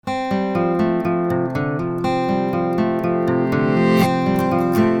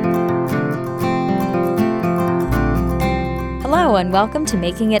and welcome to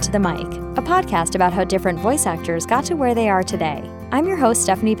Making It to the Mic, a podcast about how different voice actors got to where they are today. I'm your host,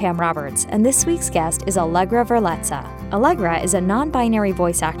 Stephanie Pam Roberts, and this week's guest is Allegra Verletza. Allegra is a non-binary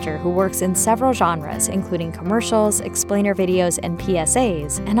voice actor who works in several genres, including commercials, explainer videos, and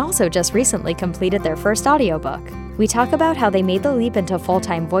PSAs, and also just recently completed their first audiobook. We talk about how they made the leap into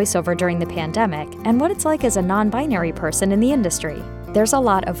full-time voiceover during the pandemic and what it's like as a non-binary person in the industry. There's a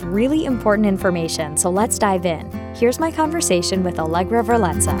lot of really important information, so let's dive in. Here's my conversation with Allegra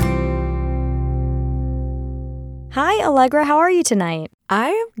Verletza. Hi, Allegra. How are you tonight?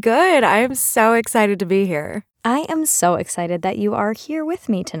 I'm good. I'm so excited to be here. I am so excited that you are here with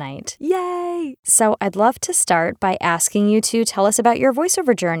me tonight. Yay! So I'd love to start by asking you to tell us about your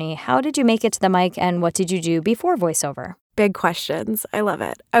voiceover journey. How did you make it to the mic, and what did you do before voiceover? Big questions. I love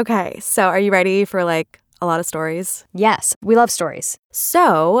it. Okay, so are you ready for a lot of stories? Yes, we love stories.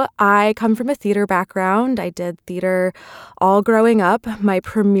 So I come from a theater background. I did theater all growing up. My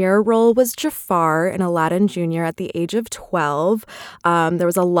premiere role was Jafar in Aladdin Jr. at the age of 12. There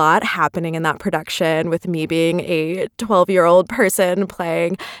was a lot happening in that production with me being a 12-year-old person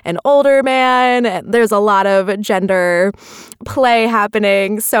playing an older man. There's a lot of gender play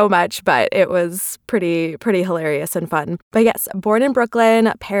happening, so much, but it was pretty hilarious and fun. But yes, born in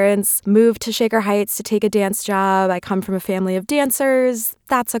Brooklyn, parents moved to Shaker Heights to take a dance job. I come from a family of dancers.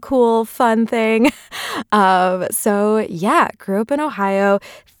 That's a cool, fun thing. Grew up in Ohio,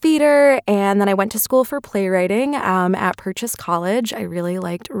 theater, and then I went to school for playwriting at Purchase College. I really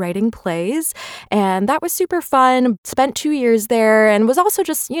liked writing plays, and that was super fun. Spent 2 years there and was also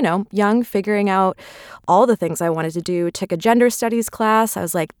just, young, figuring out all the things I wanted to do. Took a gender studies class. I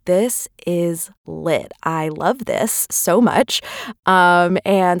was like, this is lit. I love this so much.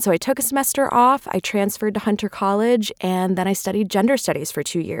 And so I took a semester off. I transferred to Hunter College, and then I studied gender studies for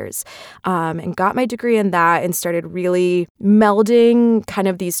 2 years and got my degree in that and started really melding kind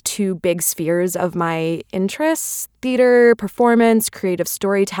of these two big spheres of my interests: theater, performance, creative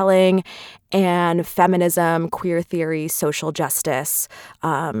storytelling, and feminism, queer theory, social justice,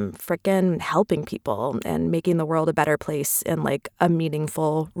 freaking helping people and making the world a better place in a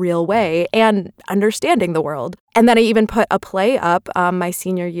meaningful, real way, and understanding the world. And then I even put a play up my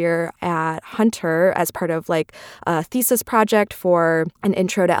senior year at Hunter as part of a thesis project for an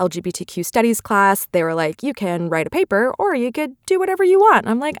intro to LGBTQ studies class. They were like, you can write a paper or you could do whatever you want.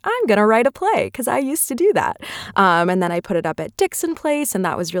 I'm like, I'm going to write a play because I used to do that. And then I put it up at Dixon Place, and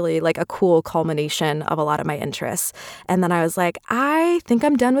that was really a cool culmination of a lot of my interests. And then I was like, I think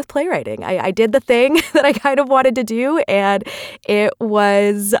I'm done with playwriting. I did the thing that I kind of wanted to do, and it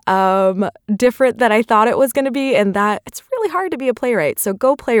was different than I thought it was going to be, and that it's really hard to be a playwright. So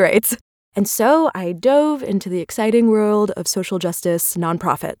go playwrights. And so I dove into the exciting world of social justice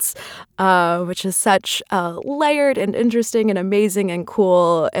nonprofits, which is such a layered and interesting and amazing and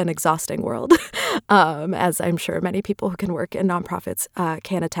cool and exhausting world, as I'm sure many people who can work in nonprofits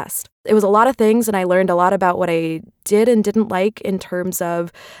can attest. It was a lot of things, and I learned a lot about what I did and didn't like in terms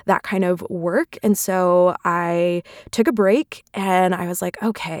of that kind of work. And so I took a break, and I was like,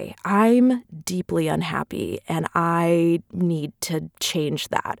 okay, I'm deeply unhappy, and I need to change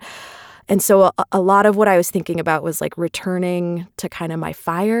that. And so a lot of what I was thinking about was returning to kind of my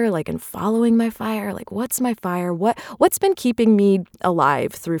fire, and following my fire. What's my fire? What's been keeping me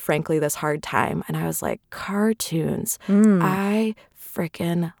alive through, frankly, this hard time? And I was like, cartoons. I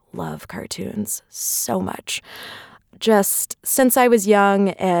freaking love cartoons so much. Just since I was young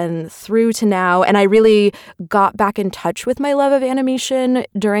and through to now. And I really got back in touch with my love of animation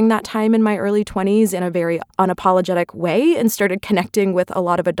during that time in my early 20s in a very unapologetic way, and started connecting with a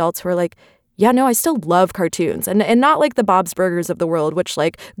lot of adults who were like, yeah, no, I still love cartoons. And not the Bob's Burgers of the world, which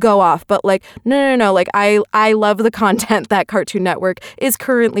go off, but no. I love the content that Cartoon Network is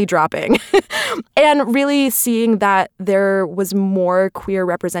currently dropping. And really seeing that there was more queer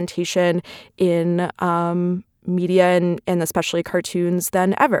representation in media and especially cartoons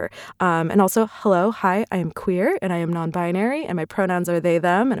than ever. And also, hi, I am queer and I am non-binary and my pronouns are they,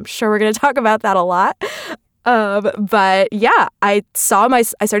 them. And I'm sure we're going to talk about that a lot. But yeah, I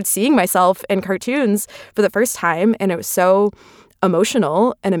started seeing myself in cartoons for the first time, and it was so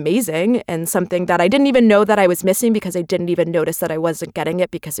emotional and amazing, and something that I didn't even know that I was missing because I didn't even notice that I wasn't getting it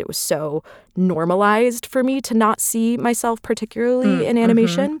because it was so normalized for me to not see myself particularly in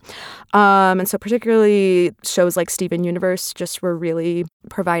animation. And so particularly shows like Steven Universe just were really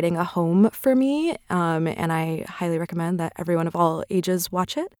providing a home for me. And I highly recommend that everyone of all ages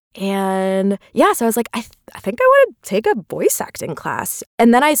watch it. And yeah, so I was like, I think I want to take a voice acting class.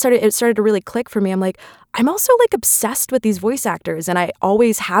 And then it started to really click for me. I'm like, I'm also obsessed with these voice actors, and I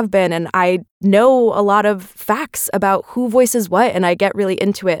always have been. And I know a lot of facts about who voices what, and I get really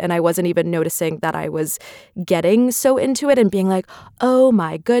into it, and I wasn't even noticing that I was getting so into it and being like, oh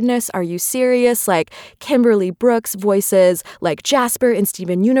my goodness, are you serious? Like Kimberly Brooks voices like Jasper in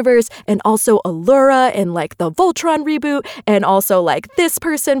Steven Universe, and also Allura in like the Voltron reboot, and also like this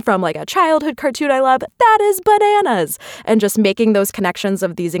person from like a childhood cartoon I love. That is bananas. And just making those connections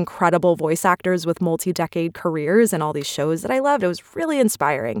of these incredible voice actors with multi-decade careers and all these shows that I loved, it was really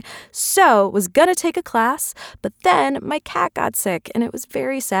inspiring. So was gonna take a class, but then my cat got sick and it was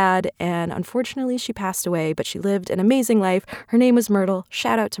very sad, and unfortunately she passed away, but she lived an amazing life. Her name was Myrtle.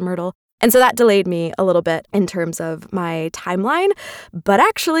 Shout out to Myrtle. And so that delayed me a little bit in terms of my timeline, but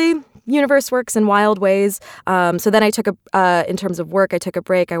actually universe works in wild ways. So then I took in terms of work, I took a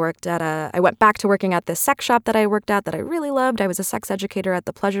break. I went back to working at this sex shop that I worked at that I really loved. I was a sex educator at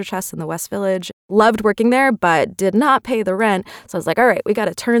the Pleasure Chest in the West Village. Loved working there, but did not pay the rent. So I was like, all right, we got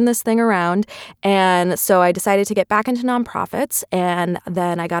to turn this thing around. And so I decided to get back into nonprofits. And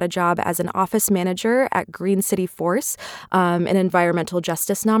then I got a job as an office manager at Green City Force, an environmental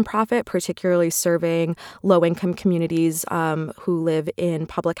justice nonprofit, particularly serving low-income communities who live in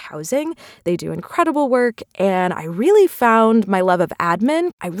public housing. They do incredible work, and I really found my love of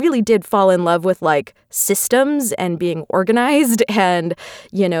admin. I really did fall in love with like systems and being organized and,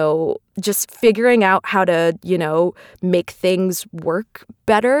 just figuring out how to, make things work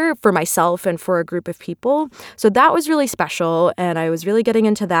better for myself and for a group of people. So that was really special, and I was really getting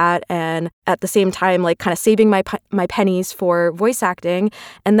into that, and at the same time, like kind of saving my pennies for voice acting.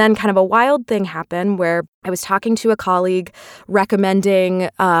 And then kind of a wild thing happened where I was talking to a colleague recommending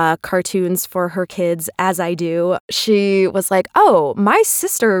cartoons for her kids, as I do. She was like, oh, my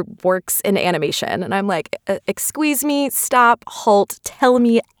sister works in animation. And I'm like, excuse me, stop, halt, tell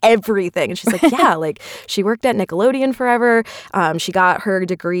me everything. And she's like, yeah, like she worked at Nickelodeon forever. She got her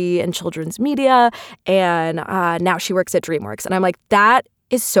degree in children's media, and now she works at DreamWorks. And I'm like, that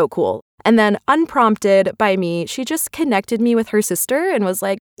is so cool. And then unprompted by me, she just connected me with her sister and was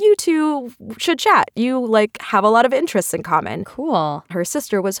like, you two should chat. You like have a lot of interests in common. Cool. Her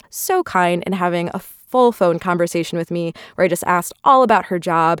sister was so kind in having a full phone conversation with me where I just asked all about her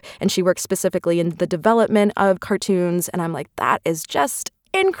job, and she works specifically in the development of cartoons. And I'm like, that is just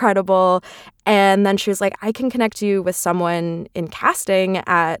incredible. And then she was like, I can connect you with someone in casting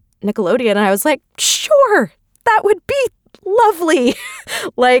at Nickelodeon. And I was like, sure, that would be lovely.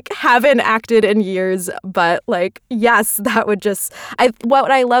 Like, haven't acted in years, but like, yes, that would just,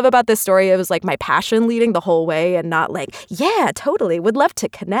 what I love about this story, it was like my passion leading the whole way, and not like, yeah, totally, would love to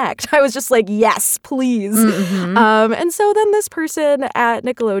connect. I was just like, yes, please. Mm-hmm. And so then this person at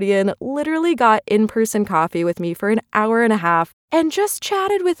Nickelodeon literally got in-person coffee with me for an hour and a half and just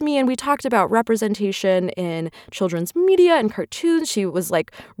chatted with me, and we talked about representation in children's media and cartoons. She was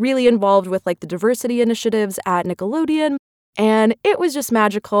like really involved with like the diversity initiatives at Nickelodeon, and it was just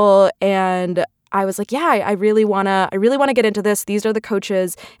magical. And I was like, yeah, I really want to get into this. These are the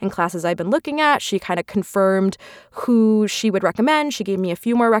coaches and classes I've been looking at. She kind of confirmed who she would recommend. She gave me a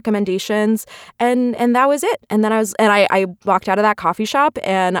few more recommendations, and that was it. And then I walked out of that coffee shop,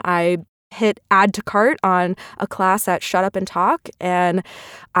 and I hit add to cart on a class at Shut Up and Talk, and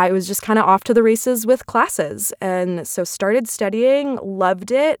I was just kind of off to the races with classes. And so started studying,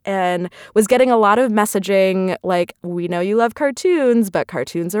 loved it, and was getting a lot of messaging like, we know you love cartoons, but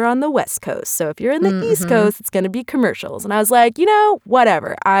cartoons are on the West Coast. So if you're in the East Coast, it's going to be commercials. And I was like,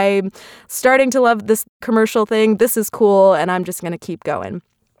 whatever. I'm starting to love this commercial thing. This is cool, and I'm just going to keep going.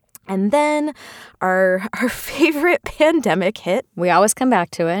 And then our favorite pandemic hit. We always come back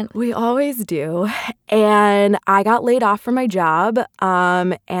to it. We always do. And I got laid off from my job.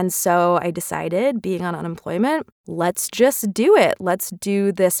 And so I decided, being on unemployment, let's just do it. Let's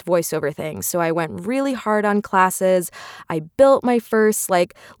do this voiceover thing. So I went really hard on classes. I built my first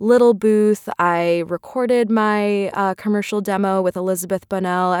little booth. I recorded my commercial demo with Elizabeth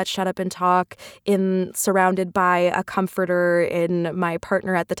Bonnell at Shut Up and Talk, surrounded by a comforter in my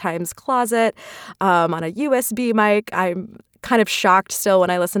partner at the time's closet, on a USB mic. I'm kind of shocked still when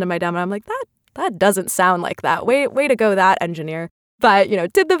I listen to my demo. I'm like, that doesn't sound like that. Way to go, that engineer. But,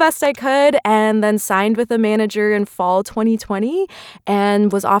 did the best I could, and then signed with a manager in fall 2020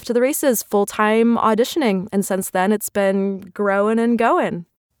 and was off to the races, full-time auditioning. And since then, it's been growing and going.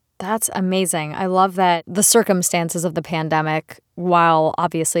 That's amazing. I love that the circumstances of the pandemic, while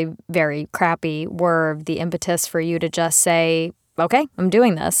obviously very crappy, were the impetus for you to just say, okay, I'm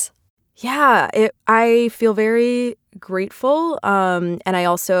doing this. Yeah, I feel very grateful. And I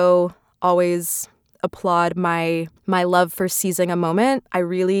also always applaud my love for seizing a moment. I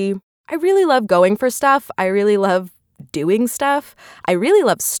really love going for stuff. I really love doing stuff. I really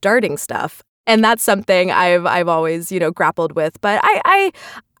love starting stuff. And that's something I've always, grappled with. But I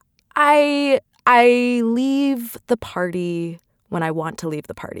leave the party when I want to leave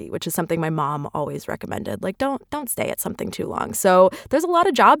the party, which is something my mom always recommended. Like, don't stay at something too long. So there's a lot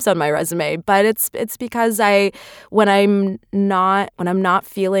of jobs on my resume, but it's because when I'm not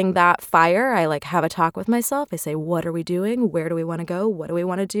feeling that fire, I like have a talk with myself. I say, what are we doing? Where do we want to go? What do we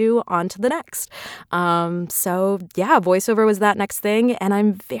want to do? On to the next. So yeah, voiceover was that next thing. And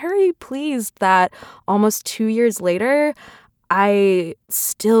I'm very pleased that almost 2 years later, I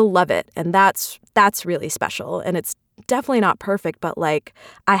still love it. And that's really special. And it's definitely not perfect, but like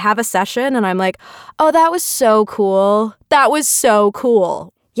I have a session and I'm like, oh, that was so cool. That was so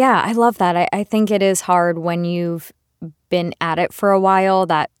cool. Yeah, I love that. I think it is hard when you've been at it for a while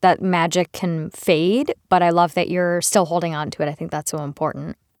that magic can fade, but I love that you're still holding on to it. I think that's so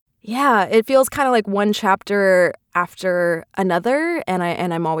important. Yeah, it feels kind of like one chapter after another, and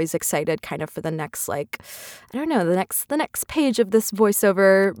I'm always excited kind of for the next, like, I don't know, the next page of this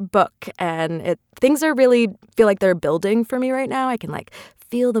voiceover book, and things are really feel like they're building for me right now. I can like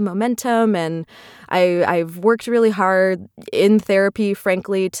feel the momentum, and I've worked really hard in therapy,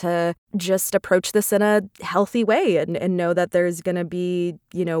 frankly, to just approach this in a healthy way and know that there's going to be,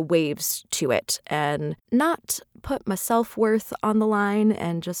 waves to it, and not put my self-worth on the line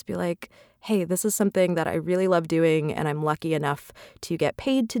and just be like, hey, this is something that I really love doing and I'm lucky enough to get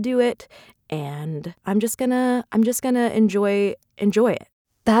paid to do it, and I'm just gonna enjoy it.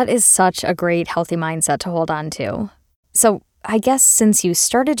 That is such a great healthy mindset to hold on to. So I guess since you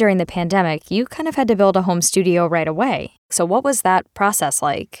started during the pandemic, you kind of had to build a home studio right away. So what was that process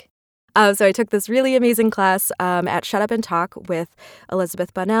like? So I took this really amazing class at Shut Up and Talk with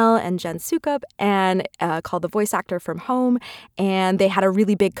Elizabeth Bunnell and Jen Sukup, and called The Voice Actor from Home. And they had a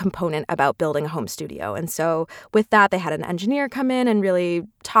really big component about building a home studio. And so with that, they had an engineer come in and really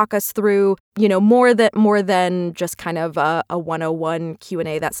talk us through, more than just kind of a 101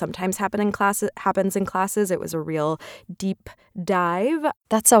 Q&A that sometimes happens in classes. It was a real deep dive.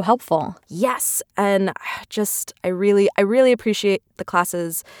 That's so helpful. Yes. And I really appreciate the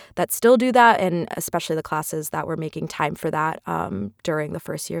classes that still do that, and especially the classes that were making time for that during the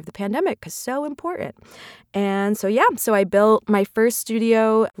first year of the pandemic, because so important. And so I built my first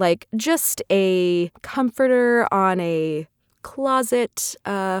studio, like just a comforter on a closet,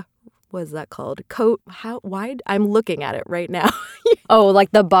 what is that called? Coat, how wide? I'm looking at it right now. Oh,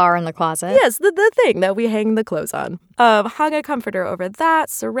 like the bar in the closet? Yes, the thing that we hang the clothes on. Hung a comforter over that,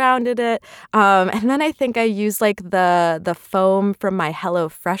 surrounded it. And then I think I used like the foam from my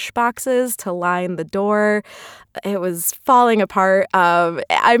HelloFresh boxes to line the door. It was falling apart.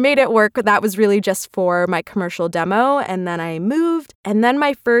 I made it work. That was really just for my commercial demo. And then I moved. And then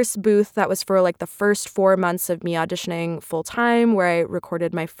my first booth, that was for like the first 4 months of me auditioning full time, where I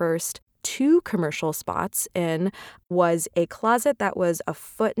recorded my first 2 commercial spots in, was a closet that was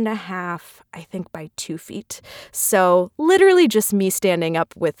 1.5 feet, I think, by 2 feet. So literally just me standing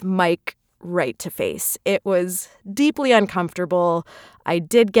up with mic right to face. It was deeply uncomfortable. I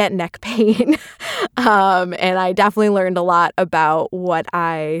did get neck pain. And I definitely learned a lot about what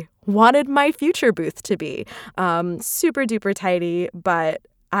I wanted my future booth to be. Super duper tidy, but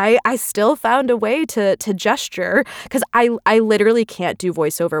I still found a way to gesture, because I literally can't do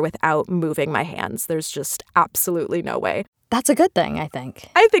voiceover without moving my hands. There's just absolutely no way. That's a good thing, I think.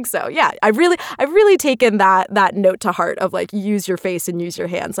 I think so. Yeah. I've really taken that note to heart of like, use your face and use your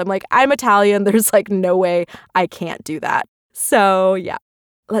hands. I'm like, I'm Italian. There's like no way I can't do that. So yeah.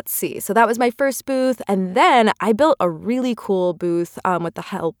 Let's see. So that was my first booth. And then I built a really cool booth with the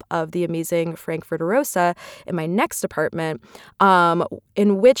help of the amazing Frank Verderosa in my next apartment,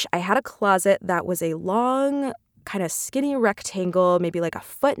 in which I had a closet that was a long, kind of skinny rectangle, maybe like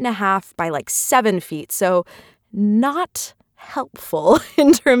 1.5 feet by like 7 feet. So not helpful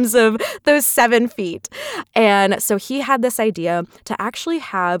in terms of those 7 feet. And so he had this idea to actually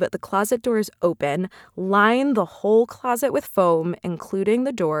have the closet doors open, line the whole closet with foam, including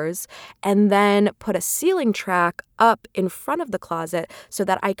the doors, and then put a ceiling track up in front of the closet so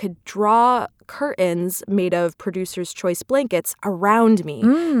that I could draw curtains made of Producer's Choice blankets around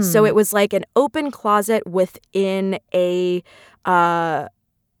me. So it was like an open closet within a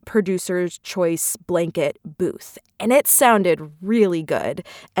Producer's Choice blanket booth. And it sounded really good.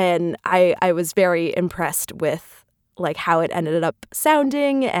 And I was very impressed with like how it ended up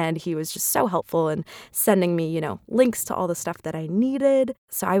sounding. And he was just so helpful in sending me, links to all the stuff that I needed.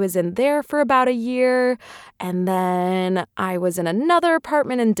 So I was in there for about a year. And then I was in another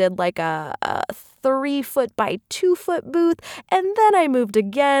apartment and did like a 3-foot by 2-foot booth. And then I moved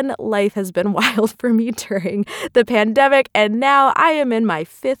again. Life has been wild for me during the pandemic. And now I am in my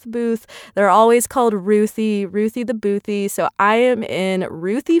 5th booth. They're always called Ruthie the Boothy. So I am in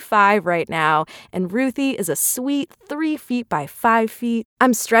Ruthie 5 right now. And Ruthie is a sweet 3 feet by 5 feet.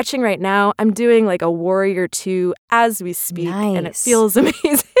 I'm stretching right now. I'm doing like a Warrior 2 as we speak. Nice. And it feels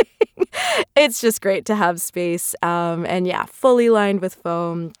amazing. It's just great to have space. And yeah, fully lined with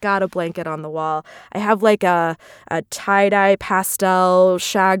foam. Got a blanket on the wall. I have like a tie-dye pastel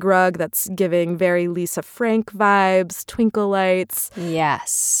shag rug that's giving very Lisa Frank vibes, twinkle lights.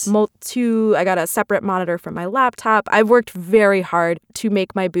 Yes. I got a separate monitor from my laptop. I've worked very hard to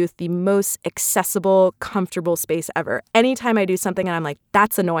make my booth the most accessible, comfortable space ever. Anytime I do something and I'm like,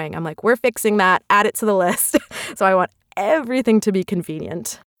 that's annoying, I'm like, we're fixing that, add it to the list. So I want everything to be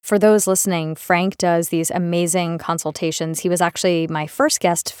convenient. For those listening, Frank does these amazing consultations. He was actually my first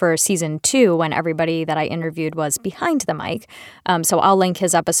guest for season 2 when everybody that I interviewed was behind the mic. So I'll link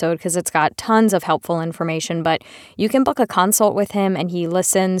his episode because it's got tons of helpful information. But you can book a consult with him and he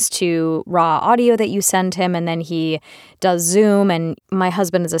listens to raw audio that you send him, and then he does Zoom. And my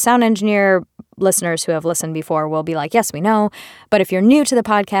husband is a sound engineer. Listeners who have listened before will be like, yes, we know. But if you're new to the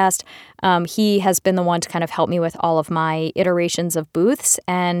podcast, he has been the one to kind of help me with all of my iterations of booths.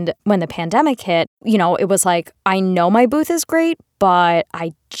 And when the pandemic hit, it was like, I know my booth is great, but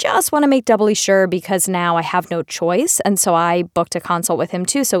I just want to make doubly sure because now I have no choice. And so I booked a consult with him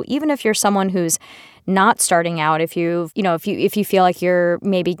too. So even if you're someone who's not starting out, if you feel like you're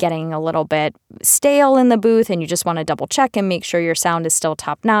maybe getting a little bit stale in the booth and you just want to double check and make sure your sound is still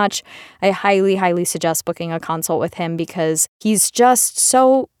top notch, I highly, highly suggest booking a consult with him because he's just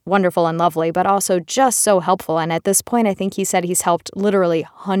so wonderful and lovely, but also just so helpful. And at this point, I think he said he's helped literally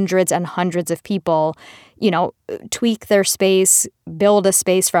hundreds and hundreds of people, tweak their space, build a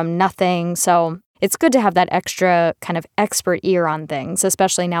space from nothing. So it's good to have that extra kind of expert ear on things,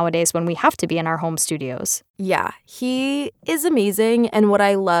 especially nowadays when we have to be in our home studios. Yeah, he is amazing. And what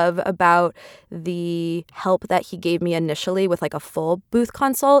I love about the help that he gave me initially with like a full booth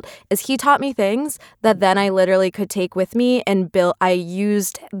consult is he taught me things that then I literally could take with me and build. I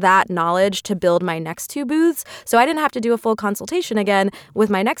used that knowledge to build my next 2 booths. So I didn't have to do a full consultation again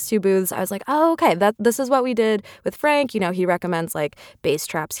with my next 2 booths. I was like, oh, okay, this is what we did with Frank. He recommends like bass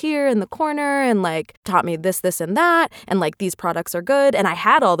traps here in the corner and like taught me this, and that. And like these products are good. And I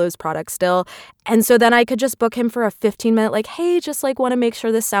had all those products still. And so then I could just book him for a 15-minute, like, hey, just like want to make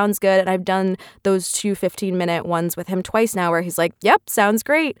sure this sounds good. And I've done those 2 15-minute ones with him twice now where he's like, yep, sounds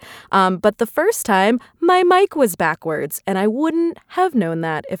great. But the first time, my mic was backwards. And I wouldn't have known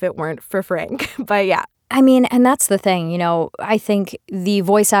that if it weren't for Frank. But yeah. I mean, and that's the thing, I think the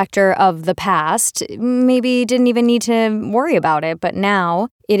voice actor of the past maybe didn't even need to worry about it. But now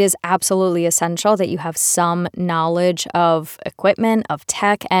it is absolutely essential that you have some knowledge of equipment, of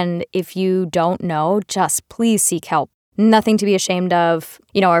tech. And if you don't know, just please seek help. Nothing to be ashamed of,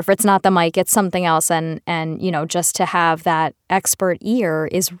 or if it's not the mic, it's something else. And just to have that expert ear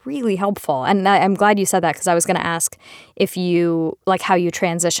is really helpful. And I'm glad you said that because I was going to ask if you, like how you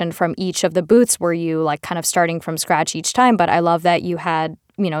transitioned from each of the booths. Were you like kind of starting from scratch each time? But I love that you had,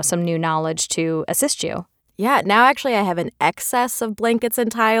 some new knowledge to assist you. Yeah, now actually I have an excess of blankets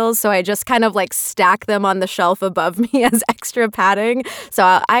and tiles, so I just kind of like stack them on the shelf above me as extra padding.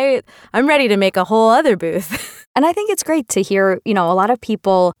 So I'm ready to make a whole other booth. And I think it's great to hear, a lot of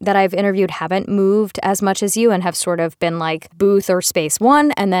people that I've interviewed haven't moved as much as you and have sort of been like booth or space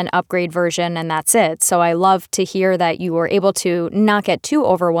 1 and then upgrade version and that's it. So I love to hear that you were able to not get too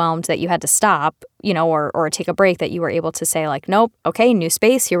overwhelmed that you had to stop, or take a break, that you were able to say like, nope, okay, new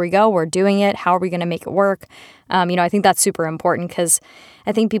space, here we go, we're doing it. How are we going to make it work? I think that's super important because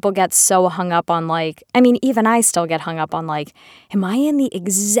I think people get so hung up on even I still get hung up on am I in the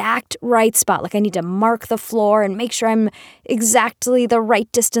exact right spot? Like I need to mark the floor and make sure I'm exactly the right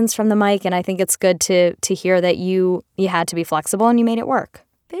distance from the mic. And I think it's good to hear that you had to be flexible and you made it work.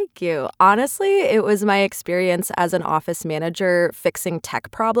 Thank you. Honestly, it was my experience as an office manager fixing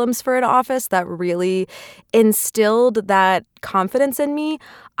tech problems for an office that really instilled that confidence in me.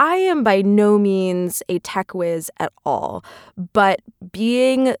 I am by no means a tech whiz at all, but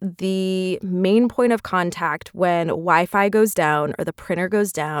being the main point of contact when Wi-Fi goes down or the printer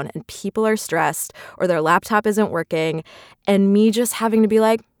goes down and people are stressed or their laptop isn't working, and me just having to be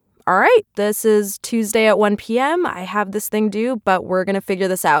like, all right, this is Tuesday at 1 p.m. I have this thing due, but we're going to figure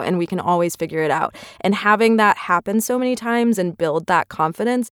this out and we can always figure it out. And having that happen so many times and build that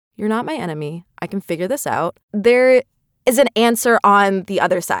confidence, you're not my enemy. I can figure this out. There is an answer on the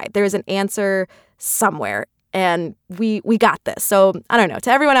other side. There is an answer somewhere. and we got this. So I don't know,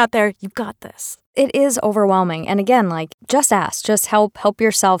 to everyone out there, you've got this. It is overwhelming. And again, like, just ask, just help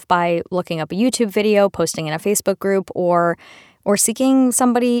yourself by looking up a YouTube video, posting in a Facebook group, or seeking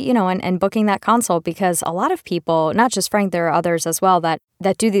somebody, and booking that consult, because a lot of people, not just Frank, there are others as well that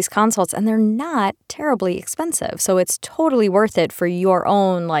do these consults, and they're not terribly expensive. So it's totally worth it for your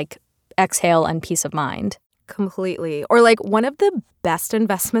own, like, exhale and peace of mind. Completely. Or like one of the best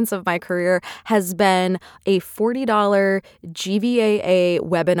investments of my career has been a $40 GVAA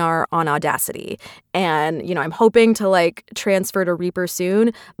webinar on Audacity. And, I'm hoping to like transfer to Reaper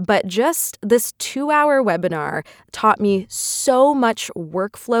soon, but just this 2-hour webinar taught me so much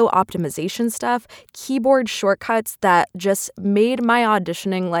workflow optimization stuff, keyboard shortcuts that just made my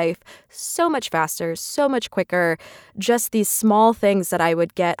auditioning life so much faster, so much quicker. Just these small things that I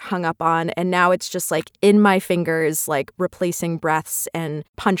would get hung up on. And now it's just like in my fingers, like replacing breaths and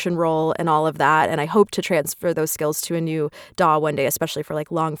punch and roll and all of that. And I hope to transfer those skills to a new DAW one day, especially for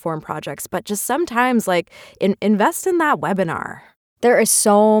like long form projects. But just sometimes like invest in that webinar. There is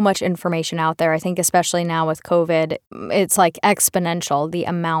so much information out there. I think especially now with COVID, it's like exponential, the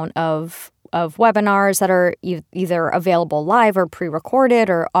amount of webinars that are either available live or pre-recorded,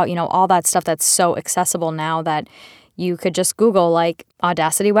 or all that stuff that's so accessible now that you could just Google like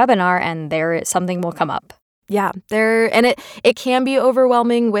Audacity webinar and something will come up. Yeah, and it can be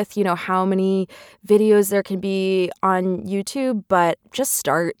overwhelming with, how many videos there can be on YouTube, but just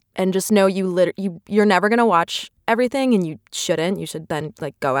start and just know you're never going to watch everything, and you shouldn't. You should then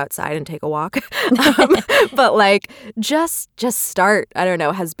like go outside and take a walk. But like just start, I don't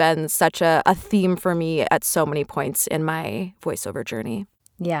know, has been such a theme for me at so many points in my voiceover journey.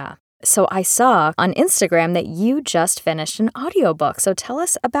 Yeah. So I saw on Instagram that you just finished an audiobook. So tell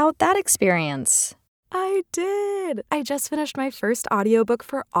us about that experience. I did. I just finished my first audiobook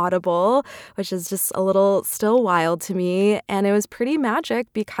for Audible, which is just a little still wild to me. And it was pretty magic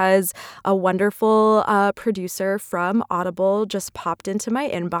because a wonderful producer from Audible just popped into my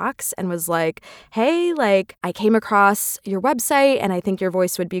inbox and was like, hey, like I came across your website and I think your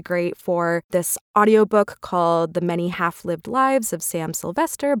voice would be great for this audiobook called The Many Half-Lived Lives of Sam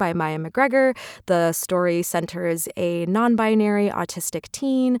Sylvester by Maya McGregor. The story centers a non-binary autistic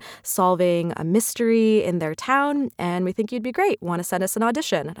teen solving a mystery in their town, and we think you'd be great. Want to send us an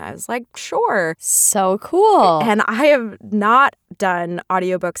audition? And I was like, sure. So cool. And I have not done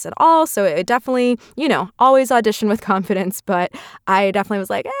audiobooks at all, so it definitely, always audition with confidence, but I definitely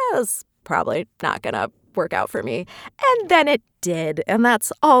was like, this probably not gonna work out for me. And then it did, and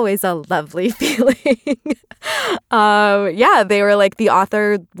that's always a lovely feeling. They were like, the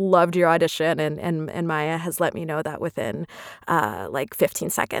author loved your audition, and Maya has let me know that within 15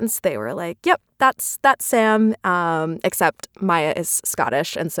 seconds they were like, yep, that's Sam, except Maya is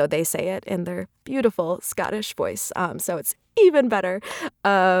Scottish, and so they say it in their beautiful Scottish voice, so it's even better.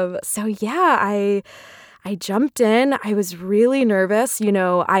 I jumped in. I was really nervous.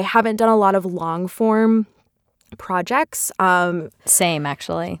 I haven't done a lot of long form projects. Same,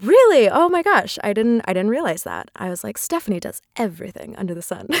 actually. Really? Oh my gosh. I didn't realize that. I was like, Stephanie does everything under the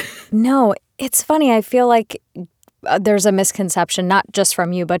sun. No, it's funny. I feel like there's a misconception, not just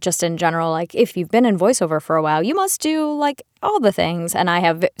from you, but just in general. Like, if you've been in voiceover for a while, you must do like all the things. And I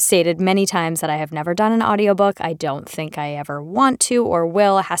have stated many times that I have never done an audiobook. I don't think I ever want to or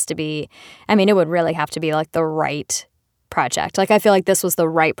will. It has to be, it would really have to be like the right project. Like, I feel like this was the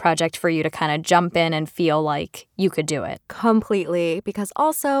right project for you to kind of jump in and feel like you could do it. Completely, because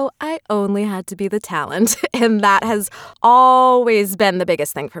also I only had to be the talent, and that has always been the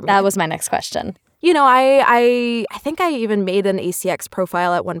biggest thing for me. That was my next question. I think I even made an ACX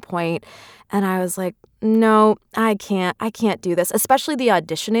profile at one point, and I was like, no, I can't do this, especially the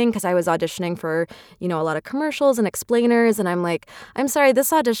auditioning, because I was auditioning for, a lot of commercials and explainers, and I'm like, I'm sorry,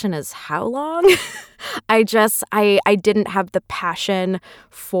 this audition is how long? I didn't have the passion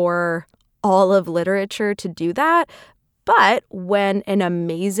for all of literature to do that. But when an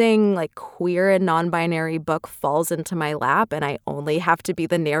amazing, like, queer and non-binary book falls into my lap and I only have to be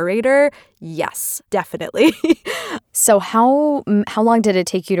the narrator, yes, definitely. So how long did it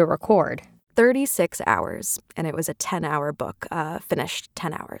take you to record? 36 hours, and it was a 10-hour book, finished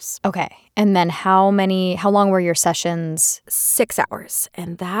 10 hours. Okay. And then how long were your sessions? 6 hours,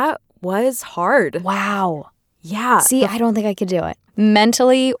 and that was hard. Wow. Yeah. See, I don't think I could do it,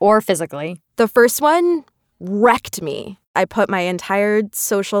 mentally or physically. The first one wrecked me. I put my entire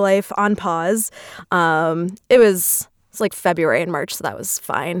social life on pause. It's like February and March, so that was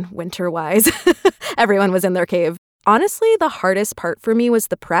fine, winter-wise. Everyone was in their cave. Honestly, the hardest part for me was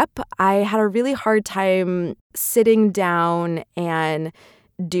the prep. I had a really hard time sitting down and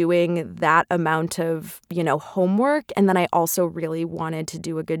doing that amount of, homework. And then I also really wanted to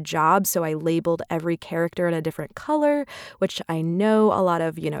do a good job. So I labeled every character in a different color, which I know a lot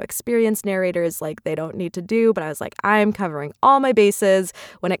of, experienced narrators, like, they don't need to do. But I was like, I'm covering all my bases.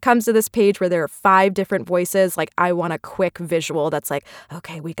 When it comes to this page where there are 5 different voices, like, I want a quick visual that's like,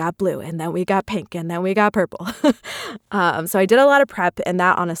 okay, we got blue, and then we got pink, and then we got purple. So I did a lot of prep, and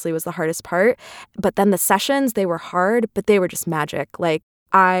that honestly was the hardest part. But then the sessions, they were hard, but they were just magic. Like,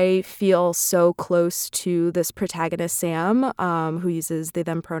 I feel so close to this protagonist, Sam, who uses they,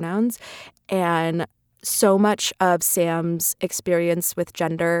 them pronouns. And so much of Sam's experience with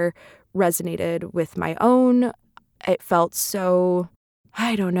gender resonated with my own. It felt so,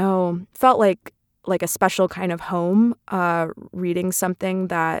 I don't know, felt like a special kind of home, reading something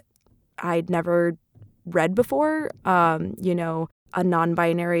that I'd never read before. A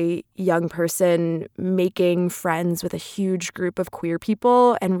non-binary young person making friends with a huge group of queer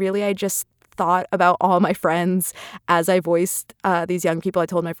people. And really, I just thought about all my friends as I voiced these young people. I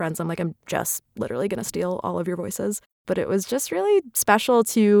told my friends, I'm like, I'm just literally going to steal all of your voices. But it was just really special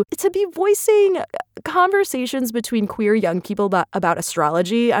to be voicing conversations between queer young people about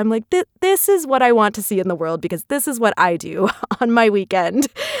astrology. I'm like, this is what I want to see in the world, because this is what I do on my weekend.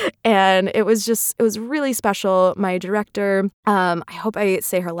 And it was really special. My director, I hope I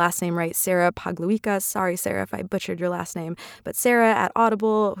say her last name right, Sarah Pagluica. Sorry, Sarah, if I butchered your last name. But Sarah at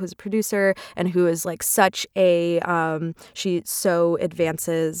Audible, who's a producer and who is like such a, she so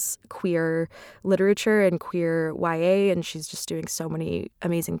advances queer literature and queer YA, and she's just doing so many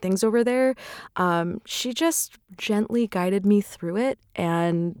amazing things over there. She just gently guided me through it,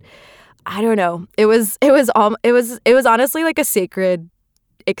 and I don't know. It was honestly like a sacred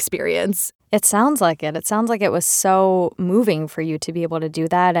experience. It sounds like it. It sounds like it was so moving for you to be able to do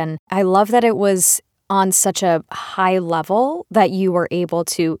that, and I love that it was on such a high level that you were able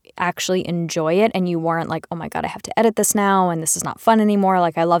to actually enjoy it, and you weren't like, oh my God, I have to edit this now and this is not fun anymore.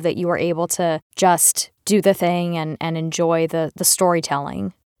 Like, I love that you were able to just do the thing and enjoy the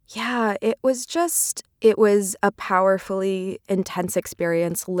storytelling. Yeah, it was a powerfully intense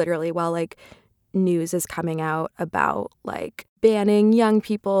experience, literally, while like news is coming out about like banning young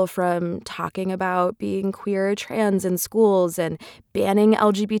people from talking about being queer or trans in schools and banning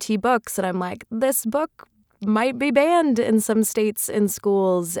LGBT books. And I'm like, this book might be banned in some states in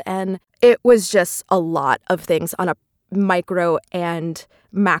schools. And it was just a lot of things on a micro and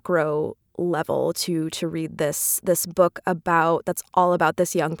macro level to read this book that's all about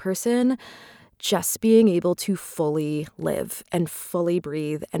this young person just being able to fully live and fully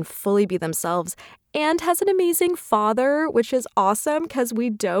breathe and fully be themselves, and has an amazing father, which is awesome because we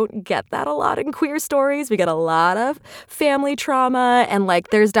don't get that a lot in queer stories. We get a lot of family trauma, and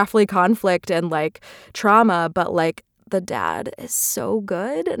like there's definitely conflict and like trauma, but like the dad is so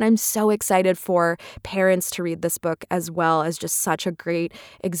good, and I'm so excited for parents to read this book as well, as just such a great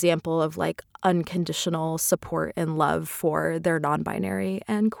example of like unconditional support and love for their non-binary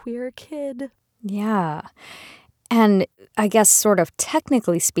and queer kid. Yeah. And I guess sort of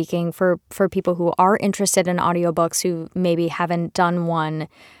technically speaking, for people who are interested in audiobooks who maybe haven't done one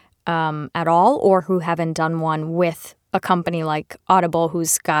at all, or who haven't done one with a company like Audible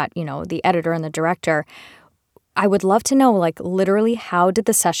who's got, the editor and the director, I would love to know, like, literally, how did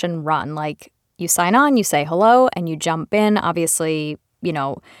the session run? Like, you sign on, you say hello, and you jump in. Obviously,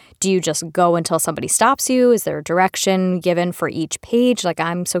 do you just go until somebody stops you? Is there a direction given for each page? Like,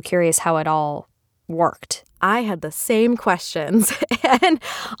 I'm so curious how it all worked. I had the same questions. And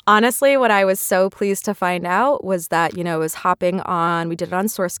honestly, what I was so pleased to find out was that, it was hopping on, we did it on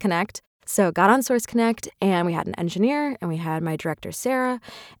Source Connect. So got on Source Connect, and we had an engineer, and we had my director, Sarah.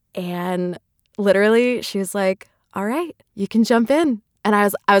 And literally, she was like, all right, you can jump in. And I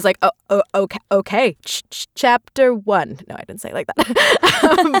was like, oh, okay. Chapter 1. No, I didn't say it like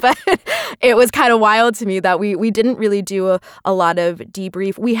that. But it was kind of wild to me that we didn't really do a lot of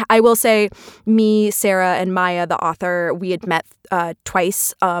debrief. I will say, me, Sarah, and Maya, the author, we had met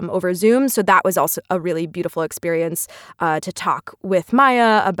twice over Zoom. So that was also a really beautiful experience to talk with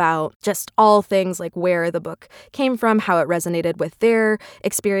Maya about just all things like where the book came from, how it resonated with their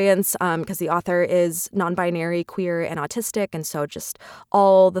experience, because the author is non-binary, queer, and autistic. And so just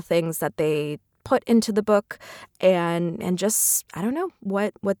all the things that they put into the book, and just, I don't know,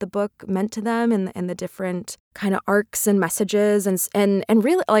 what the book meant to them, and the different kind of arcs and messages, and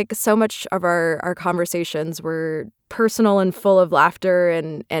really, like, so much of our conversations were personal and full of laughter,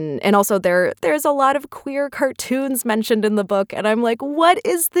 and also there's a lot of queer cartoons mentioned in the book, and I'm like, what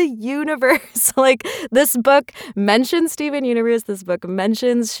is the universe? Like, this book mentions Steven Universe, this book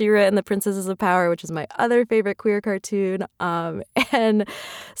mentions She-Ra and the Princesses of Power, which is my other favorite queer cartoon, and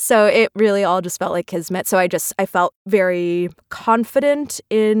so it really all just felt like kismet. So I felt very confident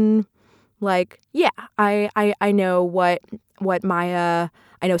in, like, yeah, I know what Maya,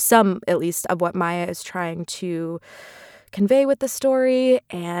 I know some, at least, of what Maya is trying to convey with the story.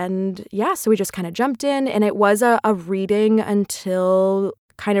 And yeah, so we just kind of jumped in, and it was a reading until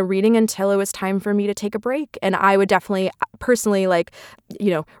it was time for me to take a break. And I would definitely personally, like,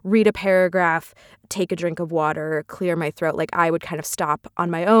 read a paragraph, take a drink of water, clear my throat. Like, I would kind of stop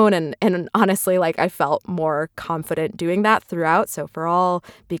on my own. And honestly, like, I felt more confident doing that throughout. So for all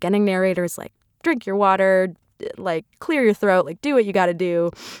beginning narrators, like, drink your water, like, clear your throat, like, do what you got to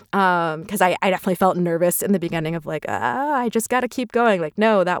do. Because I definitely felt nervous in the beginning of, like, I just got to keep going. Like,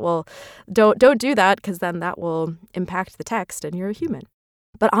 no, don't do that, because then that will impact the text and you're a human.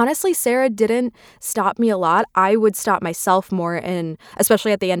 But honestly, Sarah didn't stop me a lot. I would stop myself more, and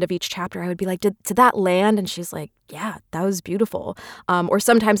especially at the end of each chapter, I would be like, did that land? And she's like, yeah, that was beautiful. Or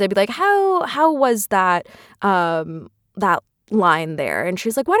sometimes I'd be like, how was that line there? And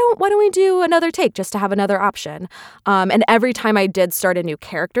she's like, why don't we do another take, just to have another option? And every time I did start a new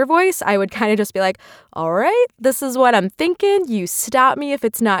character voice, I would kind of just be like, all right, this is what I'm thinking. You stop me if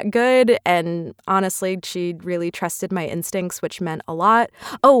it's not good. And honestly, she really trusted my instincts, which meant a lot.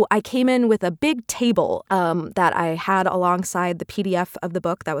 Oh, I came in with a big table that I had alongside the PDF of the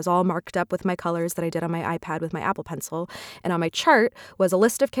book that was all marked up with my colors that I did on my iPad with my Apple Pencil. And on my chart was a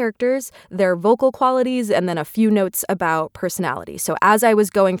list of characters, their vocal qualities, and then a few notes about personality. So as I was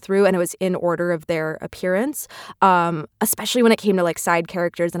going through, and it was in order of their appearance, especially when it came to, like, side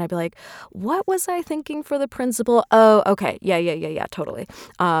characters, and I'd be like, what was I thinking for the principal? Oh, okay. Yeah, totally.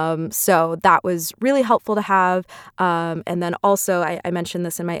 So that was really helpful to have. And then also, I mentioned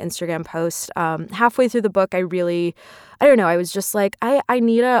this in my Instagram post, halfway through the book, I was just like, I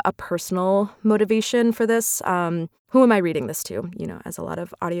need a personal motivation for this. Who am I reading this to? As a lot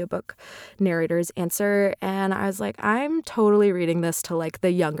of audiobook narrators answer. And I was like, I'm totally reading this to, like,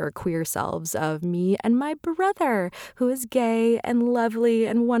 the younger queer selves of me and my brother, who is gay and lovely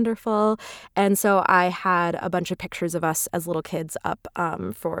and wonderful. And so I had a bunch of pictures of us as little kids up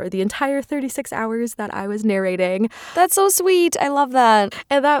for the entire 36 hours that I was narrating. That's so sweet. I love that.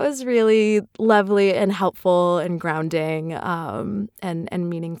 And that was really lovely and helpful and grounding and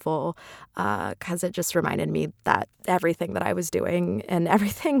meaningful, because it just reminded me that everything that I was doing and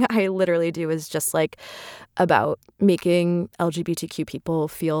everything I literally do is just, like, about making LGBTQ people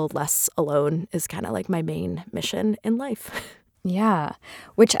feel less alone is kind of like my main mission in life. Yeah,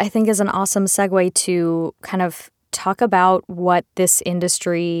 which I think is an awesome segue to kind of talk about what this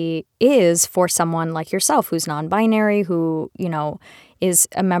industry is for someone like yourself who's non-binary, who, is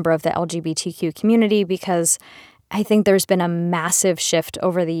a member of the LGBTQ community, because I think there's been a massive shift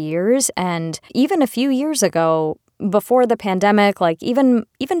over the years. And even a few years ago, before the pandemic, like even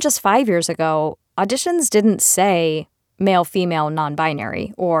just 5 years ago, auditions didn't say male, female,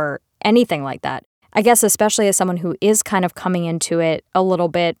 non-binary or anything like that. I guess especially as someone who is kind of coming into it a little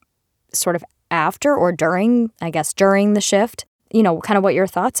bit sort of after or during the shift, kind of what your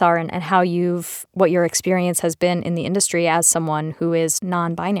thoughts are and how what your experience has been in the industry as someone who is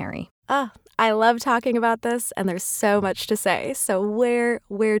non-binary. I love talking about this, and there's so much to say. So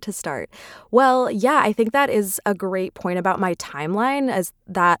where to start? Well, yeah, I think that is a great point about my timeline, as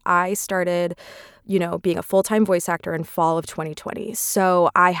that I started, being a full-time voice actor in fall of 2020. So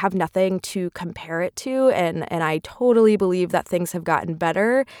I have nothing to compare it to, and I totally believe that things have gotten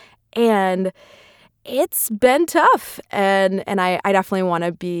better. And it's been tough, and I definitely want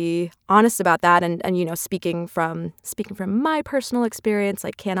to be honest about that, and speaking from my personal experience, I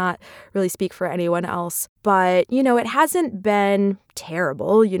cannot really speak for anyone else, but it hasn't been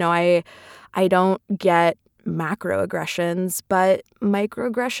terrible. I don't get macroaggressions, but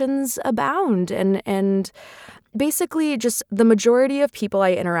microaggressions abound, and basically just the majority of people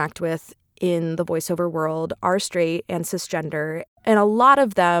I interact with in the voiceover world are straight and cisgender, and a lot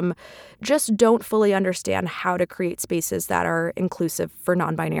of them just don't fully understand how to create spaces that are inclusive for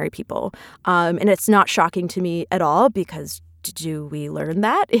non-binary people. And it's not shocking to me at all, because Do we learn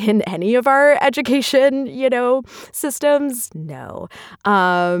that in any of our education, systems? No.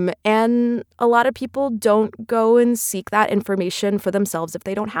 And a lot of people don't go and seek that information for themselves if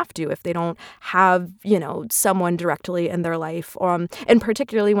they don't have to, if they don't have, someone directly in their life. And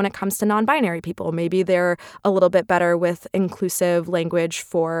particularly when it comes to non-binary people, maybe they're a little bit better with inclusive language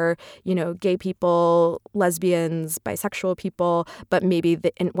for, gay people, lesbians, bisexual people, but maybe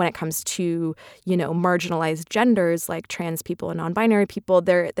when it comes to, marginalized genders like trans people and non-binary people,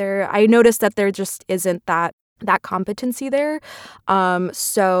 I noticed that there just isn't that competency there.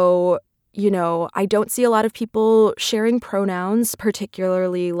 So, I don't see a lot of people sharing pronouns,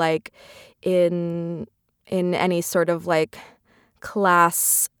 particularly like in any sort of like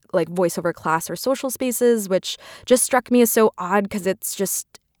class, like voiceover class or social spaces, which just struck me as so odd because it's just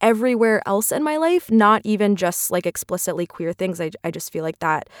everywhere else in my life, not even just like explicitly queer things. I just feel like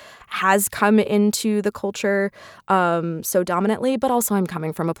that has come into the culture so dominantly, but also I'm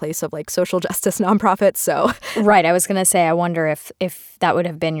coming from a place of like social justice nonprofits, so. Right, I was going to say, I wonder if that would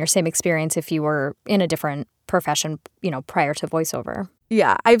have been your same experience if you were in a different profession, prior to voiceover.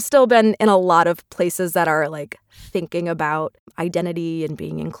 Yeah, I've still been in a lot of places that are like thinking about identity and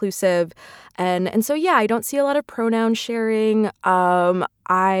being inclusive. And so, yeah, I don't see a lot of pronoun sharing.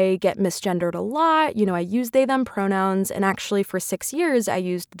 I get misgendered a lot. I use they, them pronouns. And actually for 6 years, I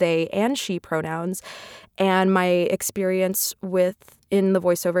used they and she pronouns. And my experience in the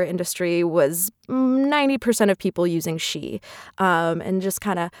voiceover industry was 90% of people using she, and just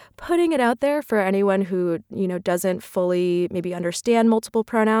kind of putting it out there for anyone who, doesn't fully maybe understand multiple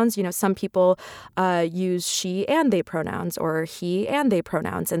pronouns. Some people use she and they pronouns or he and they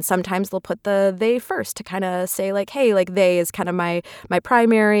pronouns. And sometimes they'll put the they first to kind of say like, hey, like they is kind of my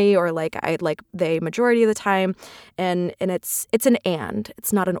primary, or like I'd like they majority of the time. And it's an and,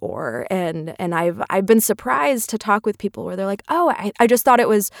 it's not an or. And I've been surprised to talk with people where they're like, oh, I just thought it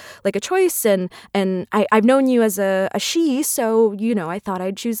was like a choice, and I've known you as a she, so I thought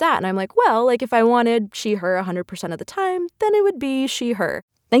I'd choose that. And I'm like, well, like if I wanted she, her 100% of the time, then it would be she, her.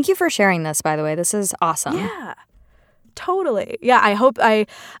 Thank you for sharing this, by the way. This is awesome. Yeah, totally. Yeah, I hope I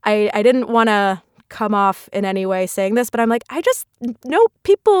didn't want to come off in any way saying this, but I'm like, I just know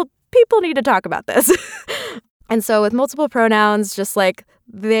people need to talk about this. And so with multiple pronouns, just like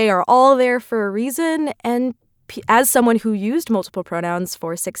they are all there for a reason. And as someone who used multiple pronouns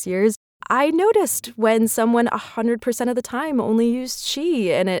for 6 years, I noticed when someone 100% of the time only used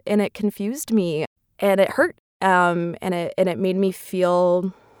she, and it confused me, and it hurt, and it made me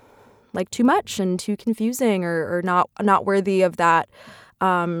feel like too much and too confusing, or not worthy of that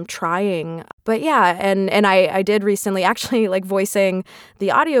trying. But yeah, and I did recently actually like voicing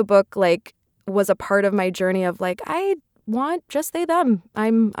the audiobook like was a part of my journey of like I want just they, them.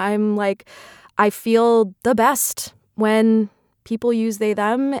 I'm like, I feel the best when people use they,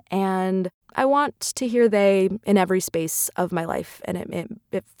 them, and I want to hear they in every space of my life, and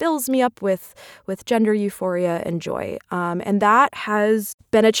it fills me up with gender euphoria and joy. And that has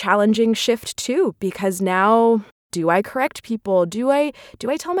been a challenging shift too, because now, do I correct people? Do I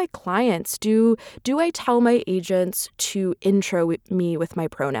tell my clients? Do I tell my agents to intro me with my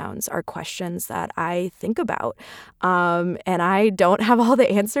pronouns? Are questions that I think about. And I don't have all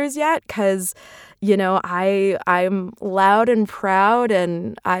the answers yet because, I'm loud and proud,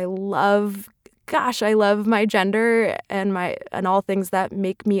 and I love my gender and all things that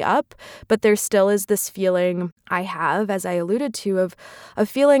make me up. But there still is this feeling I have, as I alluded to, of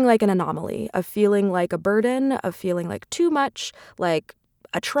feeling like an anomaly, of feeling like a burden, of feeling like too much, like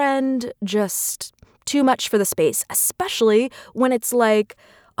a trend, just too much for the space, especially when it's like,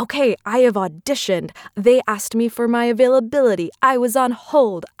 okay, I have auditioned. They asked me for my availability. I was on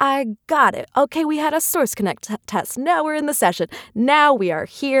hold. I got it. Okay, we had a Source Connect test. Now we're in the session. Now we are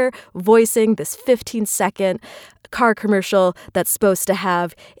here voicing this 15-second car commercial that's supposed to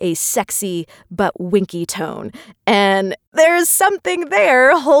have a sexy but winky tone. And there's something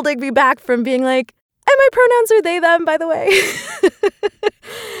there holding me back from being like, and my pronouns are they, them, by the way.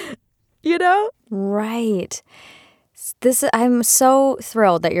 Right. I'm so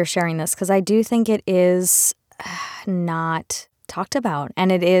thrilled that you're sharing this, because I do think it is not talked about.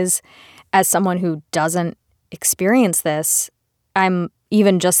 And it is, as someone who doesn't experience this, I'm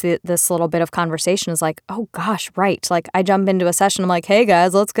even just this little bit of conversation is like, oh gosh, right. Like I jump into a session, I'm like, hey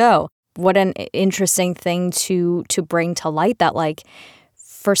guys, let's go. What an interesting thing to bring to light, that like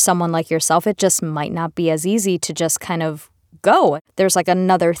for someone like yourself, it just might not be as easy to just kind of go. There's like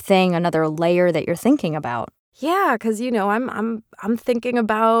another thing, another layer that you're thinking about. Yeah, because I'm thinking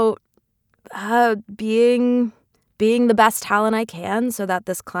about being the best talent I can, so that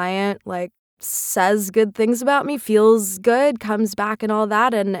this client like says good things about me, feels good, comes back and all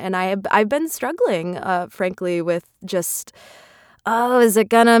that. And I've been struggling, frankly, with just, is it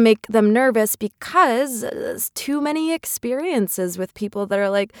gonna make them nervous? Because there's too many experiences with people that are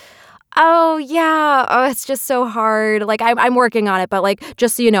like, oh, yeah, it's just so hard. Like, I'm working on it, but like,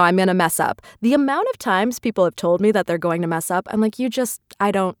 just so you know, I'm gonna mess up. The amount of times people have told me that they're going to mess up, I'm like, you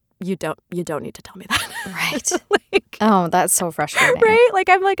don't need to tell me that. Right. Like, oh, that's so frustrating. right? Like,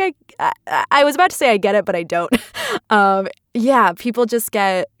 I'm like, I was about to say I get it, but I don't. Yeah, people just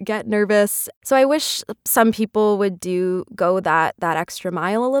get nervous. So I wish some people would go that extra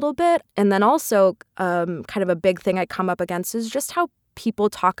mile a little bit. And then also, kind of a big thing I come up against is just how people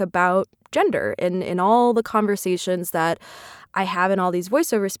talk about gender in all the conversations that I have in all these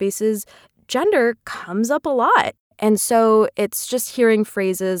voiceover spaces. Gender comes up a lot. And so it's just hearing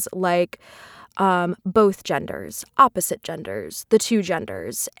phrases like both genders, opposite genders, the two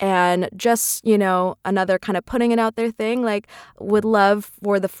genders, and just, another kind of putting it out there thing, like would love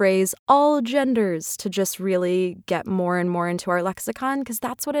for the phrase all genders to just really get more and more into our lexicon, because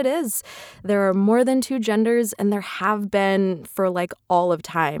that's what it is. There are more than two genders, and there have been for like all of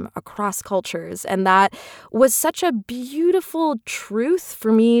time across cultures. And that was such a beautiful truth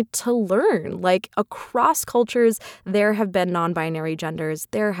for me to learn. Like across cultures, there have been non-binary genders,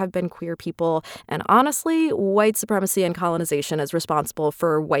 there have been queer people. And honestly, white supremacy and colonization is responsible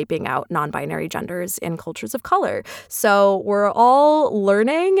for wiping out non-binary genders in cultures of color. So we're all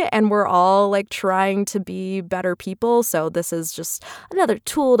learning and we're all like trying to be better people. So this is just another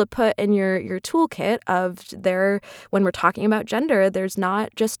tool to put in your toolkit of when we're talking about gender, there's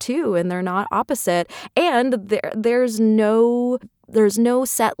not just two and they're not opposite. And there's no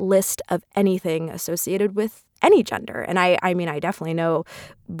set list of anything associated with any gender. And I mean, I definitely know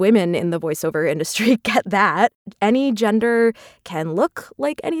women in the voiceover industry get that. Any gender can look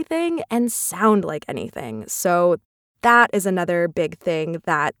like anything and sound like anything. So that is another big thing,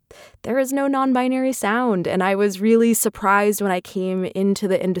 that there is no non-binary sound. And I was really surprised when I came into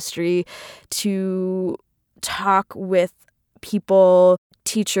the industry to talk with people,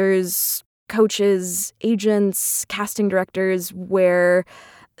 teachers, coaches, agents, casting directors, where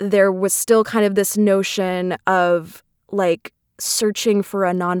there was still kind of this notion of like searching for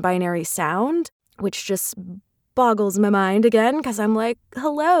a non-binary sound, which just boggles my mind again, because I'm like,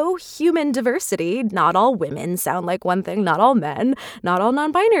 hello, human diversity. Not all women sound like one thing, not all men, not all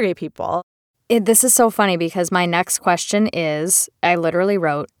non-binary people. This is so funny because my next question is, I literally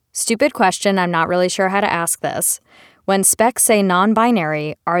wrote, stupid question, I'm not really sure how to ask this. When specs say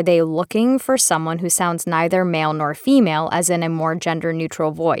non-binary, are they looking for someone who sounds neither male nor female, as in a more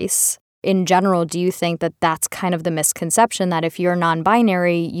gender-neutral voice? In general, do you think that that's kind of the misconception, that if you're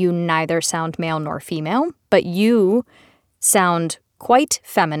non-binary, you neither sound male nor female, but you sound quite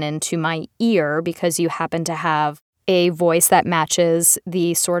feminine to my ear because you happen to have a voice that matches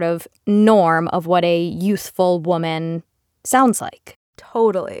the sort of norm of what a youthful woman sounds like?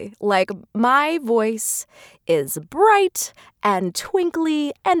 Totally. Like, my voice is bright and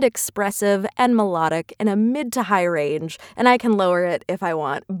twinkly and expressive and melodic in a mid to high range, and I can lower it if I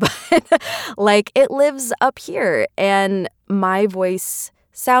want, but like, it lives up here, and my voice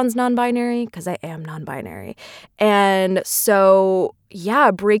sounds non-binary because I am non-binary. And so, yeah,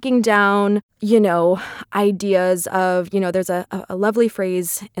 breaking down, ideas of, there's a lovely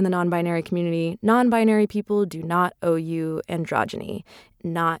phrase in the non-binary community: non-binary people do not owe you androgyny,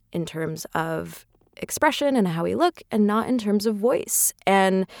 not in terms of expression and how we look, and not in terms of voice.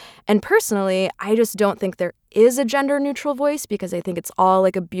 And personally, I just don't think there is a gender neutral voice, because I think it's all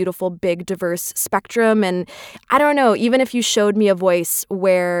like a beautiful, big, diverse spectrum. And I don't know, even if you showed me a voice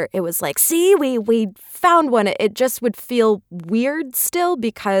where it was like, see, we found one, it just would feel weird still,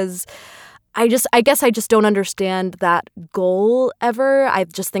 because I guess I just don't understand that goal ever. I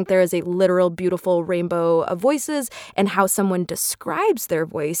just think there is a literal beautiful rainbow of voices, and how someone describes their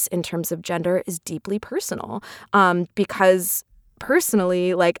voice in terms of gender is deeply personal. Because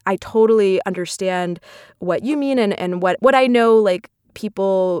personally, like, I totally understand what you mean and what I know, like,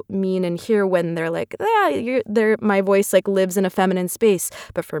 people mean and hear when they're like, yeah, my voice like lives in a feminine space.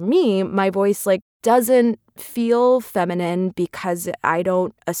 But for me, my voice like doesn't feel feminine because I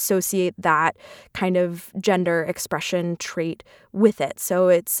don't associate that kind of gender expression trait with it. So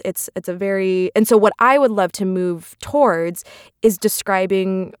it's a very, and so what I would love to move towards is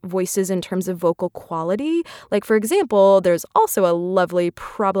describing voices in terms of vocal quality. Like, for example, there's also a lovely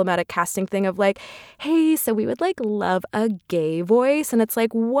problematic casting thing of like, hey, so we would like love a gay voice. And it's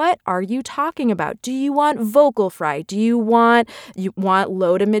like, what are you talking about? Do you want vocal fry? Do you want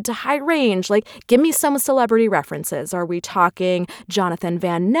low to mid to high range? Like, give me some celebrity celebrity references? Are we talking Jonathan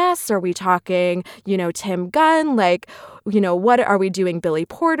Van Ness? Are we talking, Tim Gunn? Like, what are we doing? Billy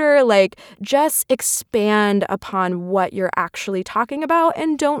Porter? Like, just expand upon what you're actually talking about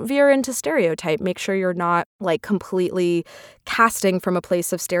and don't veer into stereotype. Make sure you're not like completely casting from a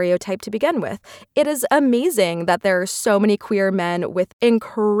place of stereotype to begin with. It is amazing that there are so many queer men with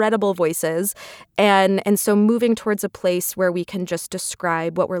incredible voices. And so moving towards a place where we can just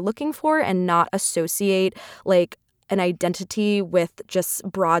describe what we're looking for and not associate like an identity with just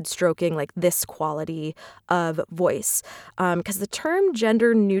broad stroking like this quality of voice. Because the term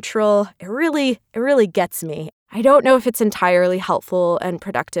gender neutral, it really gets me. I don't know if it's entirely helpful and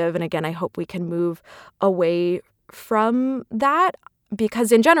productive. And again, I hope we can move away from that,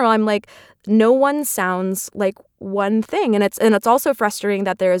 because in general, I'm like, no one sounds like one thing. And it's also frustrating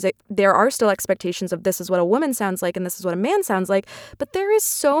that there are still expectations of this is what a woman sounds like and this is what a man sounds like. But there is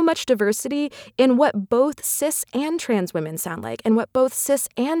so much diversity in what both cis and trans women sound like and what both cis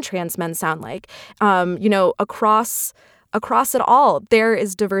and trans men sound like. Across it all, there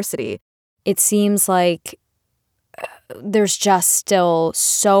is diversity. It seems like there's just still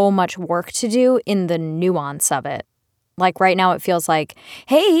so much work to do in the nuance of it. Like right now it feels like,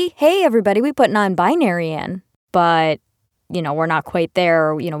 hey, everybody, we put non-binary in, but, we're not quite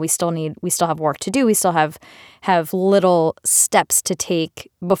there. We still have work to do. We still have little steps to take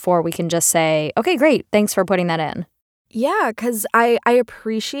before we can just say, okay, great, thanks for putting that in. Yeah, because I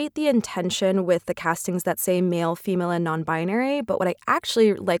appreciate the intention with the castings that say male, female, and non-binary. But what I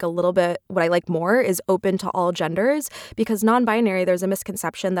actually like what I like more is open to all genders, because non-binary, there's a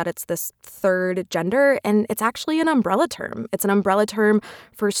misconception that it's this third gender, and it's actually an umbrella term. It's an umbrella term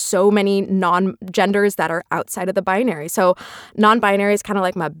for so many non-genders that are outside of the binary. So non-binary is kind of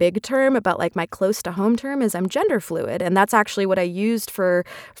like my big term, but like my close to home term is I'm gender fluid. And that's actually what I used for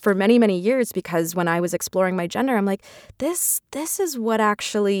many, many years, because when I was exploring my gender, I'm like, this is what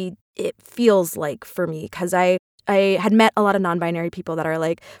actually it feels like for me, because I had met a lot of non-binary people that are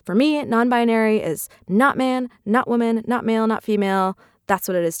like, for me, non-binary is not man, not woman, not male, not female. That's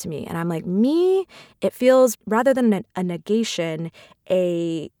what it is to me. And I'm like, it feels, rather than a negation,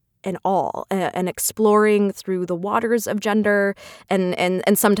 an all, and exploring through the waters of gender.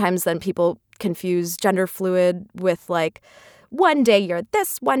 And sometimes then people confuse gender fluid with like, one day you're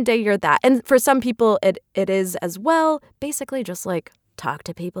this, one day you're that. And for some people, it is as well. Basically, just like talk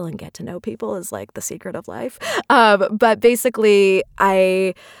to people and get to know people is like the secret of life. But basically,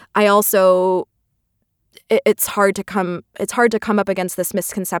 I also, it's hard to come up against this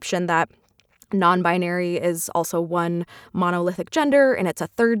misconception that non-binary is also one monolithic gender and it's a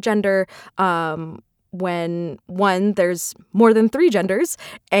third gender. When there's more than three genders,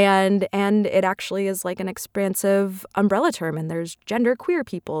 and it actually is like an expansive umbrella term, and there's gender queer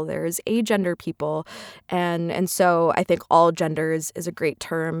people, there's agender people, and so I think all genders is a great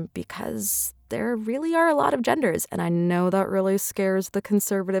term, because there really are a lot of genders, and I know that really scares the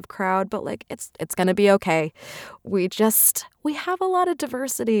conservative crowd, but like it's gonna be okay. We have a lot of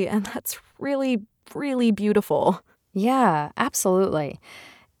diversity, and that's really, really beautiful. Yeah, absolutely.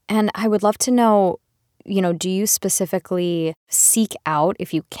 And I would love to know, do you specifically seek out,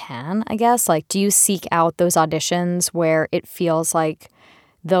 if you can, I guess, like, do you seek out those auditions where it feels like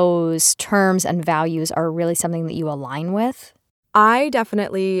those terms and values are really something that you align with? I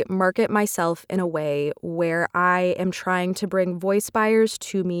definitely market myself in a way where I am trying to bring voice buyers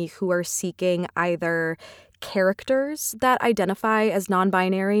to me who are seeking either characters that identify as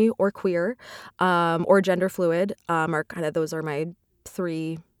non-binary or queer, or gender fluid, or kind of those are my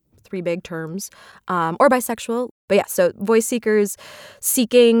three big terms, or bisexual. But yeah, so voice seekers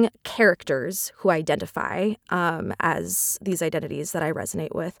seeking characters who identify as these identities that I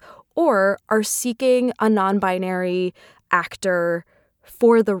resonate with, or are seeking a non-binary actor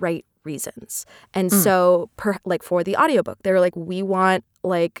for the right reasons. And so for the audiobook, they're like, we want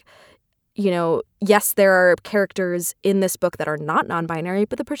like, yes, there are characters in this book that are not non-binary,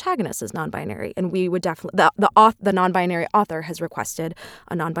 but the protagonist is non-binary. And we would definitely, the non-binary author has requested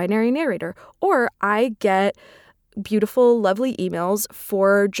a non-binary narrator. Or I get beautiful, lovely emails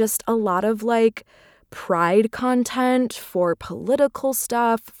for just a lot of like pride content, for political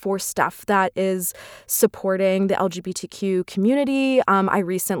stuff, for stuff that is supporting the LGBTQ community. I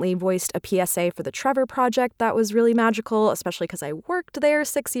recently voiced a PSA for the Trevor Project that was really magical, especially because I worked there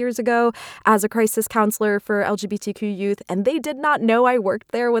 6 years ago as a crisis counselor for LGBTQ youth, and they did not know I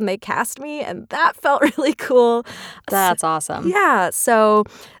worked there when they cast me, and that felt really cool. That's awesome. Yeah, so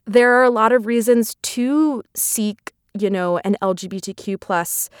there are a lot of reasons to seek an LGBTQ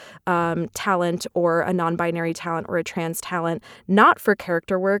plus talent or a non-binary talent or a trans talent, not for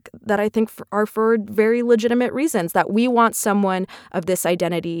character work, that I think are for very legitimate reasons, that we want someone of this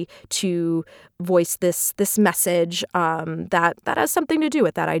identity to voice this message that has something to do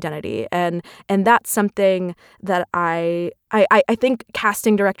with that identity. And that's something that I think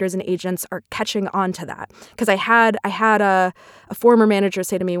casting directors and agents are catching on to that. Because I had a former manager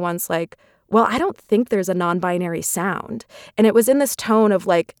say to me once, like, well, I don't think there's a non-binary sound. And it was in this tone of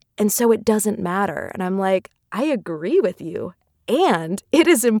like, and so it doesn't matter. And I'm like, I agree with you. And it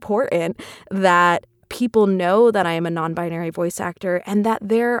is important that people know that I am a non-binary voice actor and that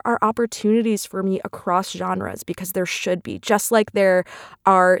there are opportunities for me across genres, because there should be, just like there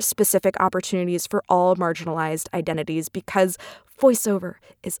are specific opportunities for all marginalized identities, because voiceover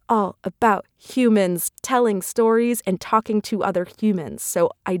is all about humans telling stories and talking to other humans. So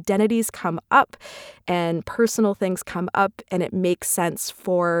identities come up and personal things come up, and it makes sense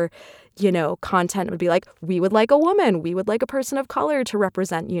for, content would be like, we would like a woman, we would like a person of color to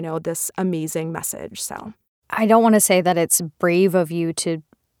represent, this amazing message. So I don't want to say that it's brave of you to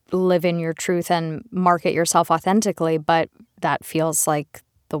live in your truth and market yourself authentically, but that feels like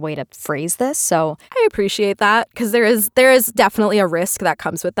the way to phrase this. So I appreciate that, because there is definitely a risk that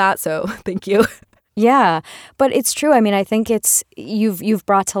comes with that. So thank you. Yeah, but it's true. I mean, I think you've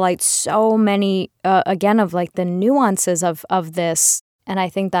brought to light so many, again, of like the nuances of this. And I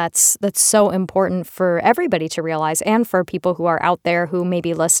think that's so important for everybody to realize, and for people who are out there who may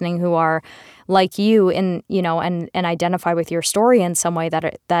be listening, who are like you and identify with your story in some way,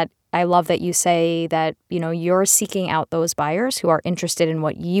 that I love that you say that, you're seeking out those buyers who are interested in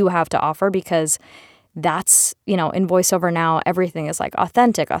what you have to offer, because that's, in voiceover now, everything is like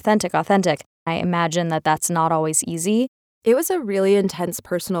authentic. I imagine that that's not always easy. It was a really intense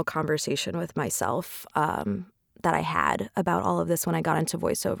personal conversation with myself that I had about all of this when I got into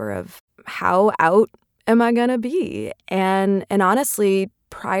voiceover, of how out am I going to be? And honestly,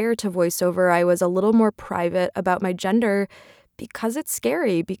 prior to voiceover, I was a little more private about my gender, because it's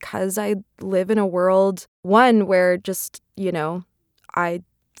scary, because I live in a world, one, where just, I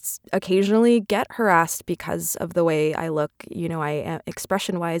occasionally get harassed because of the way I look.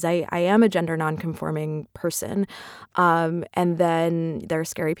 Expression-wise, I am a gender nonconforming person. And then there are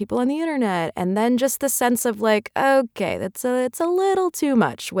scary people on the internet. And then just the sense of like, okay, it's a little too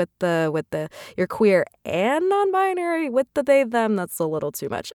much with the you're queer and non-binary with the they, them. That's a little too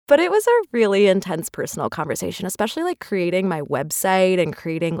much. But it was a really intense personal conversation, especially like creating my website and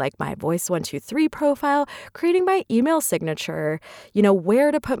creating like my Voice123 profile, creating my email signature,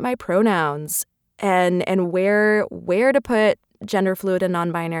 where to put my pronouns and where to put gender fluid and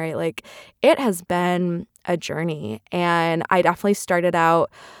non-binary. Like, it has been a journey, and I definitely started out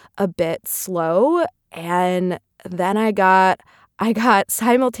a bit slow, and then I got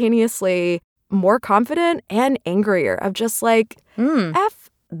simultaneously more confident and angrier, of just like, F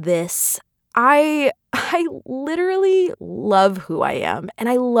this. I literally love who I am, and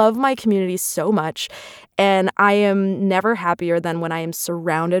I love my community so much, and I am never happier than when I am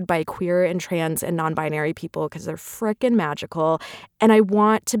surrounded by queer and trans and non-binary people, because they're freaking magical, and I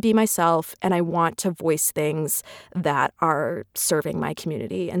want to be myself, and I want to voice things that are serving my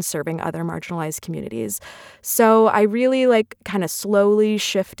community and serving other marginalized communities. So I really kind of slowly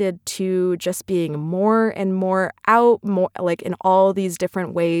shifted to just being more and more out, more like in all these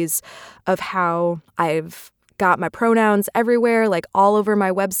different ways of how I've got my pronouns everywhere, like all over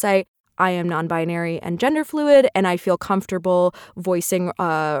my website. I am non-binary and gender fluid, and I feel comfortable voicing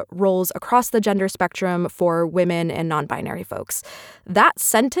roles across the gender spectrum for women and non-binary folks. That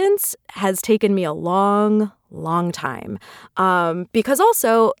sentence has taken me a long, long time, because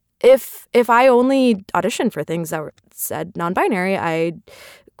also if I only auditioned for things that said non-binary, I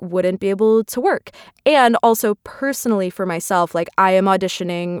wouldn't be able to work. And also personally for myself, like, I am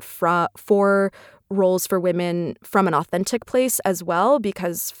auditioning for roles for women from an authentic place as well,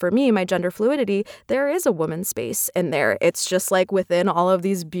 because for me, my gender fluidity, there is a woman space in there. It's just like within all of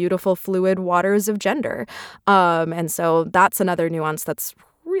these beautiful fluid waters of gender. And so that's another nuance that's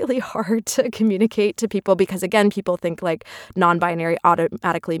really hard to communicate to people, because again, people think like non-binary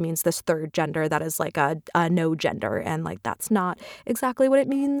automatically means this third gender that is like a no gender, and like that's not exactly what it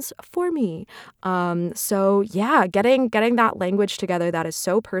means for me. So yeah, getting that language together that is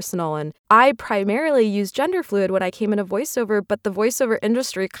so personal. And I primarily used gender fluid when I came into voiceover, but the voiceover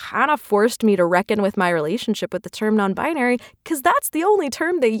industry kind of forced me to reckon with my relationship with the term non-binary, because that's the only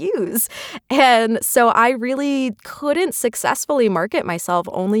term they use. And so I really couldn't successfully market myself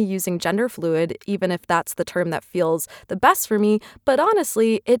only using gender fluid, even if that's the term that feels the best for me. But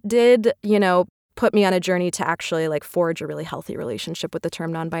honestly, it did, put me on a journey to actually like forge a really healthy relationship with the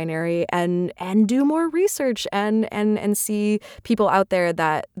term non-binary and do more research and see people out there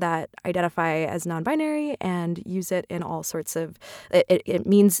that identify as non-binary and use it in all sorts of it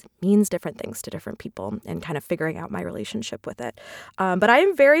means different things to different people, and kind of figuring out my relationship with it. But I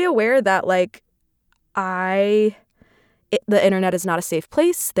am very aware that like the internet is not a safe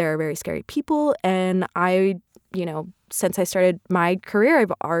place. There are very scary people, and since I started my career,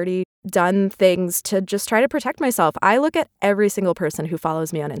 I've already done things to just try to protect myself. I look at every single person who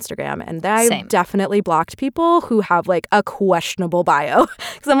follows me on Instagram, and I've definitely blocked people who have like a questionable bio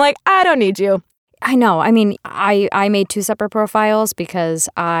because I'm like, I don't need you. I know. I mean, I made 2 separate profiles because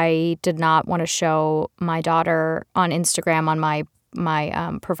I did not want to show my daughter on Instagram on my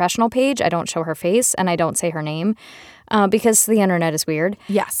professional page. I don't show her face and I don't say her name because the internet is weird.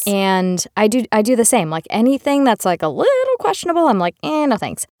 Yes. And I do the same. Like anything that's like a little questionable, I'm like, no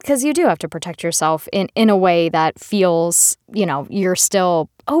thanks. Because you do have to protect yourself in a way that feels, you're still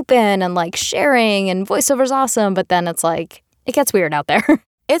open and like sharing, and voiceover's awesome. But then it's like, it gets weird out there.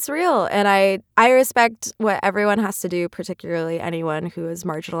 It's real. And I respect what everyone has to do, particularly anyone who is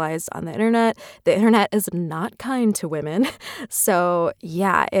marginalized on the internet. The internet is not kind to women. So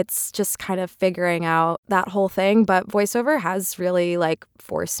yeah, it's just kind of figuring out that whole thing. But voiceover has really like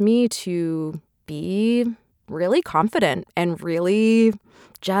forced me to be really confident and really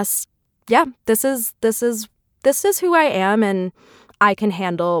just, yeah, this is who I am, and I can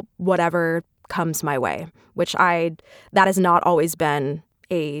handle whatever comes my way, which that has not always been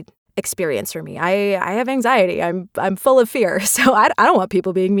a experience for me. I have anxiety. I'm full of fear. So I don't want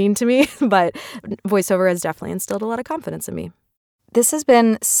people being mean to me, but voiceover has definitely instilled a lot of confidence in me. This has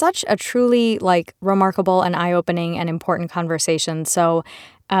been such a truly like remarkable and eye-opening and important conversation. So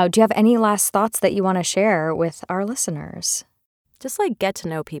do you have any last thoughts that you want to share with our listeners? Just like get to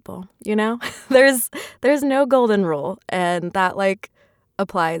know people, There's no golden rule, and that like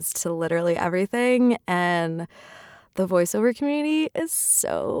applies to literally everything. And the voiceover community is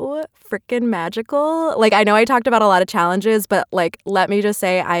so freaking magical. Like, I know I talked about a lot of challenges, but like, let me just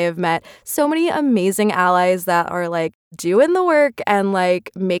say I have met so many amazing allies that are like doing the work and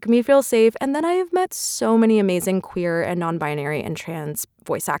like make me feel safe. And then I have met so many amazing queer and non-binary and trans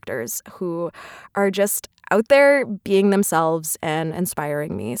voice actors who are just out there being themselves and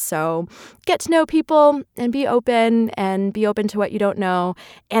inspiring me. So get to know people and be open to what you don't know.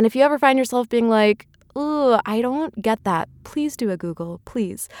 And if you ever find yourself being like, ooh, I don't get that, please do a Google,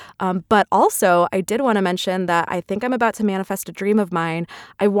 please. But also, I did want to mention that I think I'm about to manifest a dream of mine.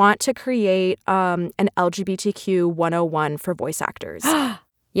 I want to create an LGBTQ 101 for voice actors.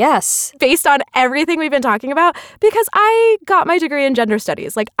 Yes. Based on everything we've been talking about, because I got my degree in gender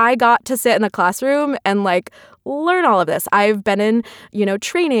studies. Like, I got to sit in the classroom and like learn all of this. I've been in,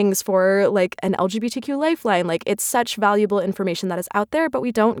 trainings for like an LGBTQ lifeline. Like, it's such valuable information that is out there, but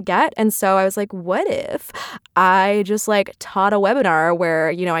we don't get. And so I was like, what if I just like taught a webinar where,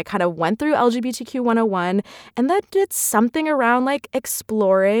 I kind of went through LGBTQ 101 and then did something around like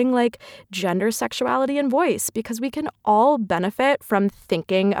exploring like gender, sexuality, and voice, because we can all benefit from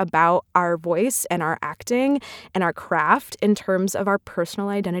thinking about our voice and our acting and our craft in terms of our personal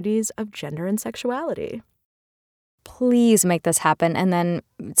identities of gender and sexuality. Please make this happen and then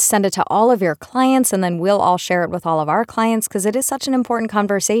send it to all of your clients, and then we'll all share it with all of our clients, because it is such an important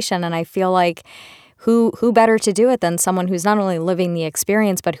conversation. And I feel like who better to do it than someone who's not only living the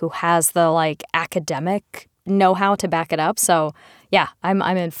experience, but who has the like academic know-how to back it up. So yeah, I'm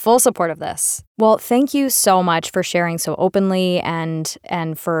in full support of this. Well, thank you so much for sharing so openly and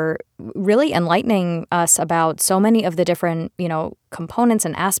for really enlightening us about so many of the different, components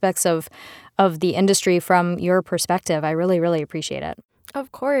and aspects of the industry from your perspective. I really, really appreciate it.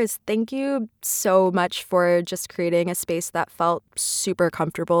 Of course. Thank you so much for just creating a space that felt super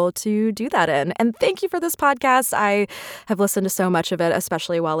comfortable to do that in. And thank you for this podcast. I have listened to so much of it,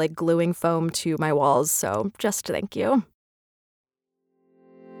 especially while like gluing foam to my walls. So just thank you.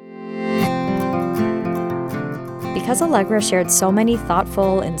 Because Allegra shared so many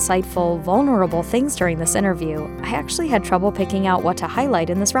thoughtful, insightful, vulnerable things during this interview, I actually had trouble picking out what to highlight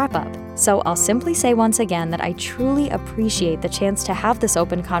in this wrap-up. So I'll simply say once again that I truly appreciate the chance to have this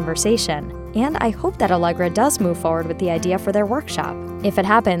open conversation, and I hope that Allegra does move forward with the idea for their workshop. If it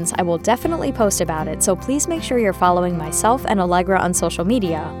happens, I will definitely post about it, so please make sure you're following myself and Allegra on social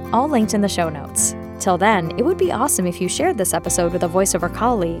media, all linked in the show notes. Till then, it would be awesome if you shared this episode with a voiceover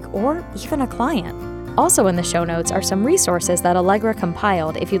colleague or even a client. Also in the show notes are some resources that Allegra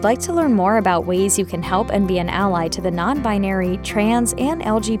compiled if you'd like to learn more about ways you can help and be an ally to the non-binary, trans, and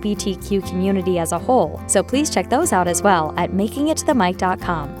LGBTQ community as a whole. So please check those out as well at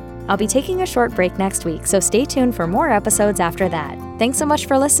makingittothemic.com. I'll be taking a short break next week, so stay tuned for more episodes after that. Thanks so much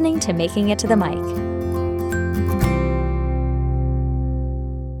for listening to Making It to the Mic.